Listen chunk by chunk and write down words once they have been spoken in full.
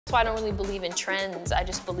So I don't really believe in trends. I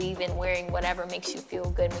just believe in wearing whatever makes you feel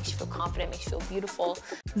good, makes you feel confident, makes you feel beautiful.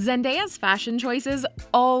 Zendaya's fashion choices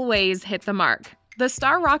always hit the mark. The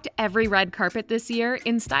star rocked every red carpet this year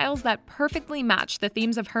in styles that perfectly match the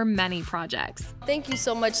themes of her many projects. Thank you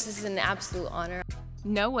so much. This is an absolute honor.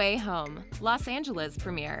 No Way Home, Los Angeles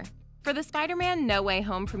premiere. For the SpiderMan No Way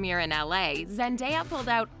Home premiere in LA, Zendaya pulled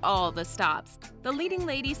out all the stops. The leading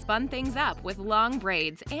lady spun things up with long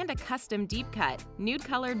braids and a custom deep-cut,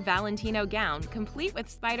 nude-colored Valentino gown complete with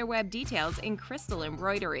spiderweb details in crystal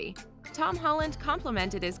embroidery. Tom Holland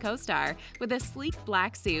complimented his co-star with a sleek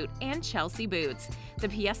black suit and Chelsea boots. The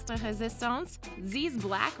pièce de résistance, Z's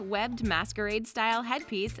black webbed masquerade-style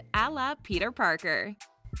headpiece a la Peter Parker.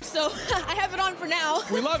 So I have it on for now.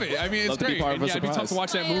 We love it. I mean, it's great. And, yeah, it'd be tough to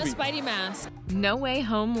watch that movie. Spidey mask. No Way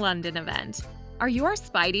Home London event. Are your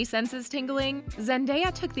Spidey senses tingling?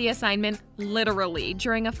 Zendaya took the assignment literally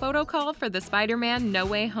during a photo call for the SpiderMan No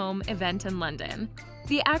Way Home event in London.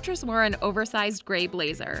 The actress wore an oversized gray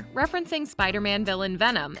blazer, referencing Spider-Man villain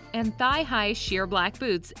Venom, and thigh-high sheer black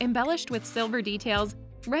boots embellished with silver details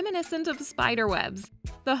reminiscent of spiderwebs.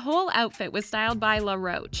 The whole outfit was styled by La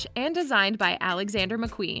Roche and designed by Alexander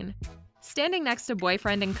McQueen. Standing next to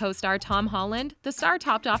boyfriend and co-star Tom Holland, the star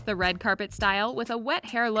topped off the red carpet style with a wet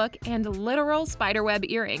hair look and literal spiderweb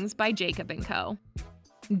earrings by Jacob & Co.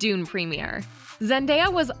 Dune Premiere.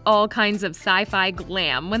 Zendaya was all kinds of sci-fi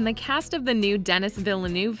glam when the cast of the new Denis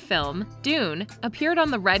Villeneuve film, Dune, appeared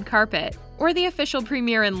on the red carpet, or the official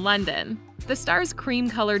premiere in London. The star's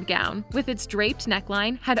cream-colored gown, with its draped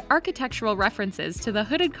neckline, had architectural references to the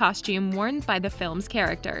hooded costume worn by the film's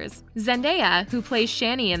characters. Zendaya, who plays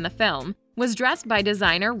Shani in the film, was dressed by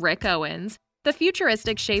designer Rick Owens. The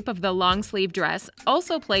futuristic shape of the long-sleeve dress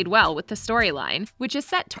also played well with the storyline, which is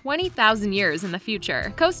set 20,000 years in the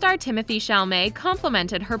future. Co-star Timothée Chalamet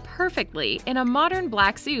complimented her perfectly in a modern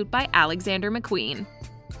black suit by Alexander McQueen.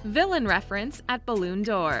 Villain reference at Ballon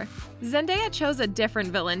d'Or. Zendaya chose a different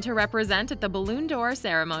villain to represent at the Ballon d'Or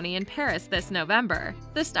ceremony in Paris this November.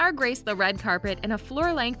 The star graced the red carpet in a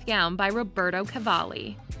floor-length gown by Roberto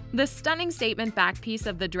Cavalli. The stunning statement back piece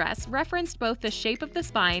of the dress referenced both the shape of the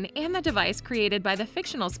spine and the device created by the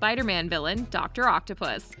fictional Spider-Man villain, Dr.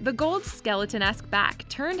 Octopus. The gold skeleton-esque back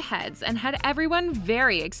turned heads and had everyone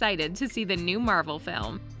very excited to see the new Marvel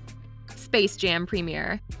film. Space Jam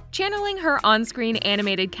premiere. Channeling her on-screen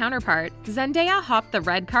animated counterpart, Zendaya hopped the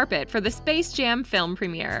red carpet for the Space Jam film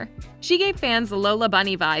premiere. She gave fans Lola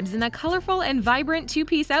Bunny vibes in a colorful and vibrant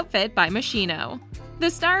two-piece outfit by Moschino. The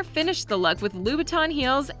star finished the look with Louboutin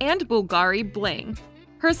heels and Bulgari bling.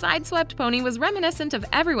 Her side-swept pony was reminiscent of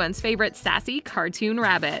everyone's favorite sassy cartoon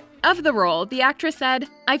rabbit. Of the role, the actress said,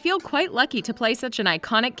 "I feel quite lucky to play such an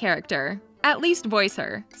iconic character. At least voice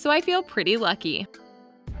her, so I feel pretty lucky."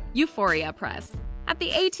 Euphoria Press. At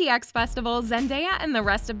the ATX Festival, Zendaya and the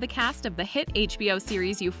rest of the cast of the hit HBO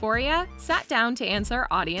series Euphoria sat down to answer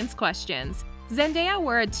audience questions. Zendaya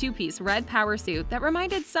wore a two-piece red power suit that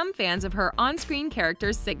reminded some fans of her on-screen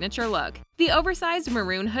character's signature look, the oversized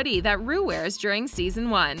maroon hoodie that Rue wears during Season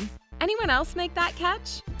 1. Anyone else make that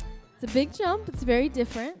catch? It's a big jump, it's very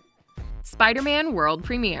different. SpiderMan World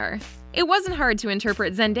Premiere. It wasn't hard to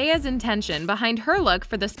interpret Zendaya's intention behind her look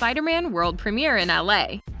for the SpiderMan World Premiere in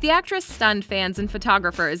LA. The actress stunned fans and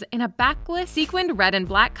photographers in a backless, sequined red and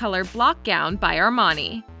black color block gown by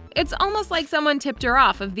Armani. It's almost like someone tipped her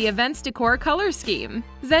off of the event's decor color scheme.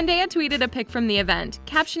 Zendaya tweeted a pic from the event,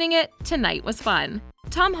 captioning it, "Tonight was fun."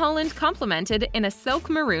 Tom Holland complimented in a silk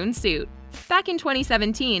maroon suit. Back in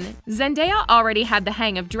 2017, Zendaya already had the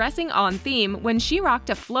hang of dressing on theme when she rocked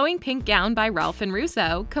a flowing pink gown by Ralph and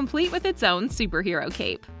Russo, complete with its own superhero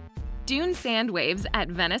cape. Dune sand waves at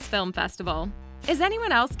Venice Film Festival. Is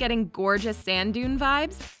anyone else getting gorgeous sand dune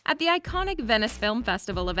vibes? At the iconic Venice Film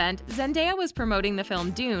Festival event, Zendaya was promoting the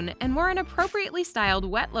film Dune and wore an appropriately styled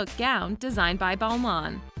wet-look gown designed by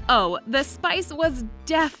Ballon. Oh, the spice was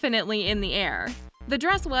definitely in the air. The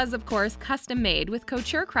dress was, of course, custom-made with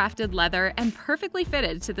couture-crafted leather and perfectly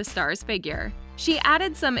fitted to the star's figure. She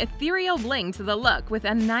added some ethereal bling to the look with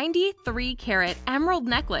a 93-carat emerald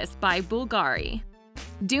necklace by Bulgari.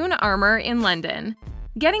 Dune Armour in London.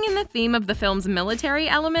 Getting in the theme of the film's military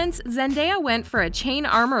elements, Zendaya went for a chain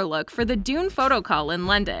armor look for the Dune photo call in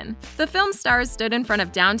London. The film stars stood in front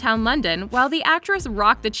of downtown London while the actress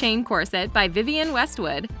rocked the chain corset by Vivienne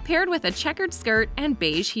Westwood, paired with a checkered skirt and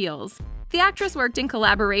beige heels. The actress worked in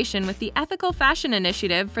collaboration with the Ethical Fashion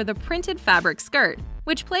Initiative for the printed fabric skirt,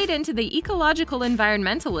 which played into the ecological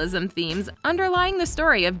environmentalism themes underlying the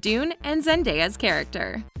story of Dune and Zendaya's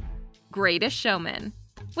character. Greatest Showman.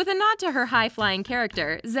 With a nod to her high-flying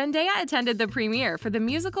character, Zendaya attended the premiere for the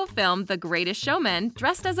musical film The Greatest Showman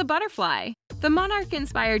dressed as a butterfly. The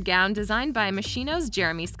monarch-inspired gown designed by Machino's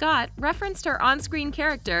Jeremy Scott referenced her on-screen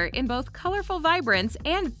character in both colorful vibrance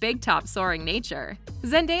and big-top soaring nature.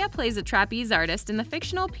 Zendaya plays a trapeze artist in the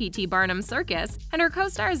fictional P.T. Barnum Circus, and her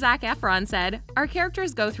co-star Zac Efron said, "Our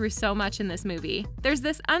characters go through so much in this movie. There's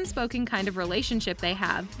this unspoken kind of relationship they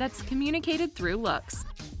have that's communicated through looks."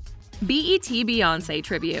 BET Beyoncé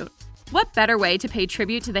Tribute. What better way to pay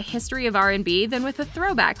tribute to the history of R&B than with a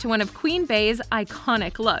throwback to one of Queen Bey's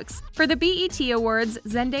iconic looks? For the BET Awards,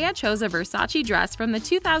 Zendaya chose a Versace dress from the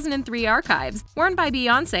 2003 archives, worn by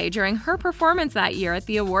Beyoncé during her performance that year at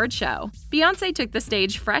the award show. Beyoncé took the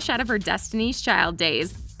stage fresh out of her Destiny's Child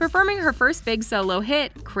days, performing her first big solo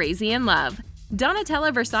hit, Crazy in Love.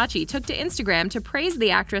 Donatella Versace took to Instagram to praise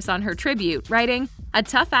the actress on her tribute, writing, "A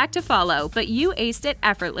tough act to follow, but you aced it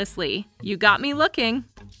effortlessly. You got me looking."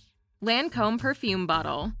 Lancome perfume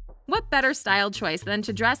bottle. What better style choice than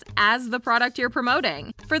to dress as the product you're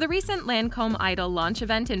promoting? For the recent Lancome Idol launch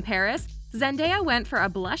event in Paris, Zendaya went for a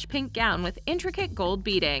blush pink gown with intricate gold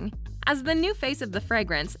beading. As the new face of the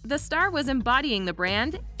fragrance, the star was embodying the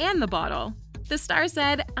brand and the bottle. The star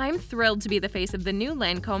said, "I'm thrilled to be the face of the new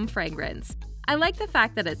Lancome fragrance. I like the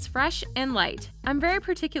fact that it's fresh and light. I'm very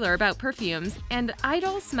particular about perfumes, and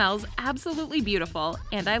Idol smells absolutely beautiful,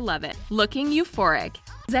 and I love it. Looking euphoric."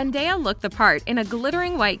 Zendaya looked the part in a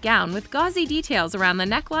glittering white gown with gauzy details around the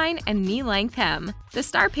neckline and knee-length hem. The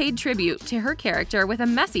star paid tribute to her character with a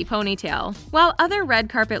messy ponytail. While other red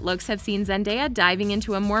carpet looks have seen Zendaya diving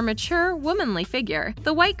into a more mature, womanly figure,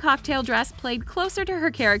 the white cocktail dress played closer to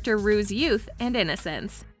her character Rue's youth and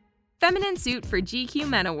innocence. Feminine suit for GQ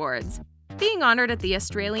Men Awards. Being honored at the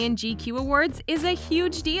Australian GQ Awards is a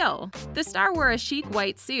huge deal. The star wore a chic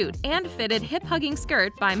white suit and fitted hip-hugging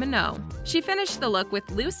skirt by Minot. She finished the look with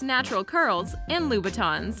loose natural curls and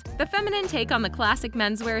Louboutins. The feminine take on the classic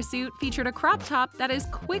menswear suit featured a crop top that is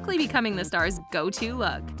quickly becoming the star's go-to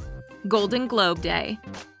look. Golden Globe Day.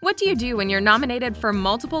 What do you do when you're nominated for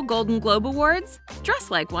multiple Golden Globe Awards? Dress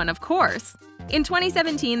like one, of course. In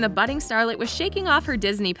 2017, the budding starlet was shaking off her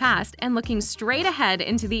Disney past and looking straight ahead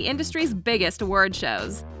into the industry's biggest award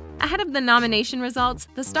shows. Ahead of the nomination results,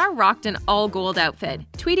 the star rocked an all-gold outfit,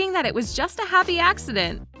 tweeting that it was just a happy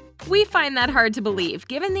accident. We find that hard to believe,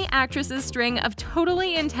 given the actress's string of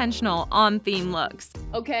totally intentional on-theme looks.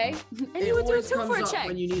 Okay. And you would do it too for a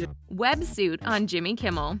check. Web suit on Jimmy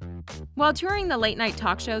Kimmel. While touring the late-night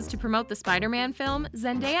talk shows to promote the SpiderMan film,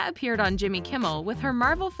 Zendaya appeared on Jimmy Kimmel with her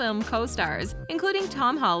Marvel film co-stars, including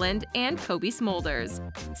Tom Holland and Kobe Smulders.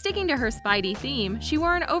 Sticking to her Spidey theme, she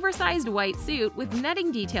wore an oversized white suit with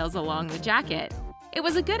netting details along the jacket. It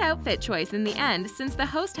was a good outfit choice in the end, since the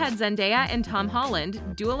host had Zendaya and Tom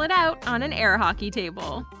Holland duel it out on an air hockey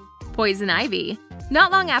table. Poison Ivy. Not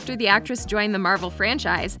long after the actress joined the Marvel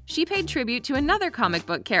franchise, she paid tribute to another comic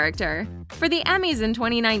book character. For the Emmys in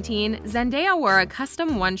 2019, Zendaya wore a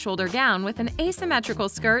custom one-shoulder gown with an asymmetrical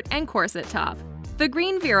skirt and corset top. The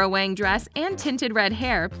green Vera Wang dress and tinted red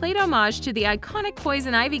hair played homage to the iconic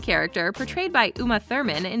Poison Ivy character portrayed by Uma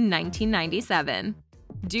Thurman in 1997.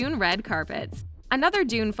 Dune Red Carpets. Another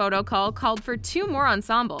Dune photo call called for 2 more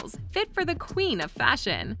ensembles, fit for the queen of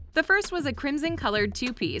fashion. The first was a crimson-colored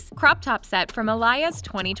 2-piece, crop top set from Alaya's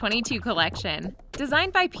 2022 collection.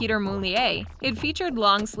 Designed by Peter Moulier, it featured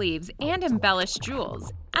long sleeves and embellished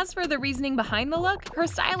jewels. As for the reasoning behind the look, her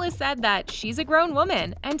stylist said that she's a grown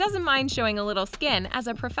woman and doesn't mind showing a little skin as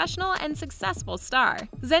a professional and successful star.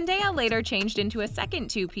 Zendaya later changed into a second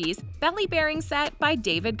 2-piece, belly-bearing set by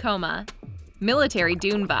David Coma. Military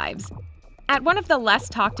Dune vibes. At one of the less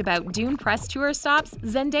talked about Dune press tour stops,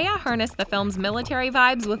 Zendaya harnessed the film's military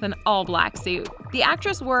vibes with an all-black suit. The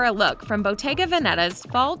actress wore a look from Bottega Veneta's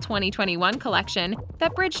Fall 2021 collection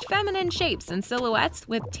that bridged feminine shapes and silhouettes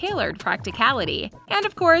with tailored practicality. And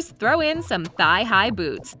of course, throw in some thigh-high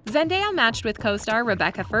boots. Zendaya matched with co-star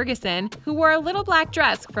Rebecca Ferguson, who wore a little black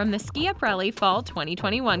dress from the Schiaparelli Fall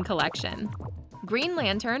 2021 collection. Green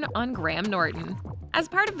Lantern on Graham Norton. As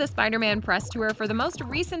part of the Spider-Man press tour for the most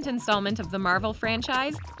recent installment of the Marvel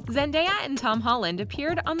franchise, Zendaya and Tom Holland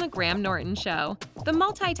appeared on The Graham Norton Show. The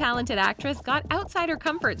multi-talented actress got outside her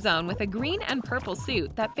comfort zone with a green and purple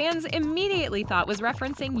suit that fans immediately thought was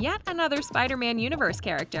referencing yet another Spider-Man universe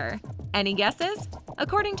character. Any guesses?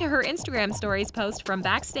 According to her Instagram stories post from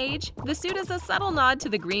backstage, the suit is a subtle nod to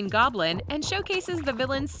the Green Goblin and showcases the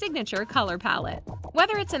villain's signature color palette.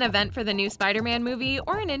 Whether it's an event for the new Spider-Man movie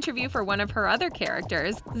or an interview for one of her other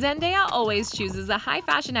characters, Zendaya always chooses a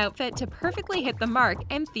high-fashion outfit to perfectly hit the mark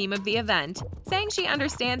and theme of the event. Saying she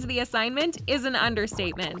understands the assignment is an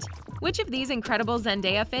understatement. Which of these incredible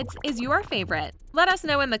Zendaya fits is your favorite? Let us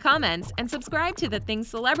know in the comments and subscribe to The Thing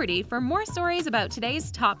Celebrity for more stories about today's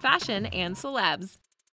top fashion and celebs.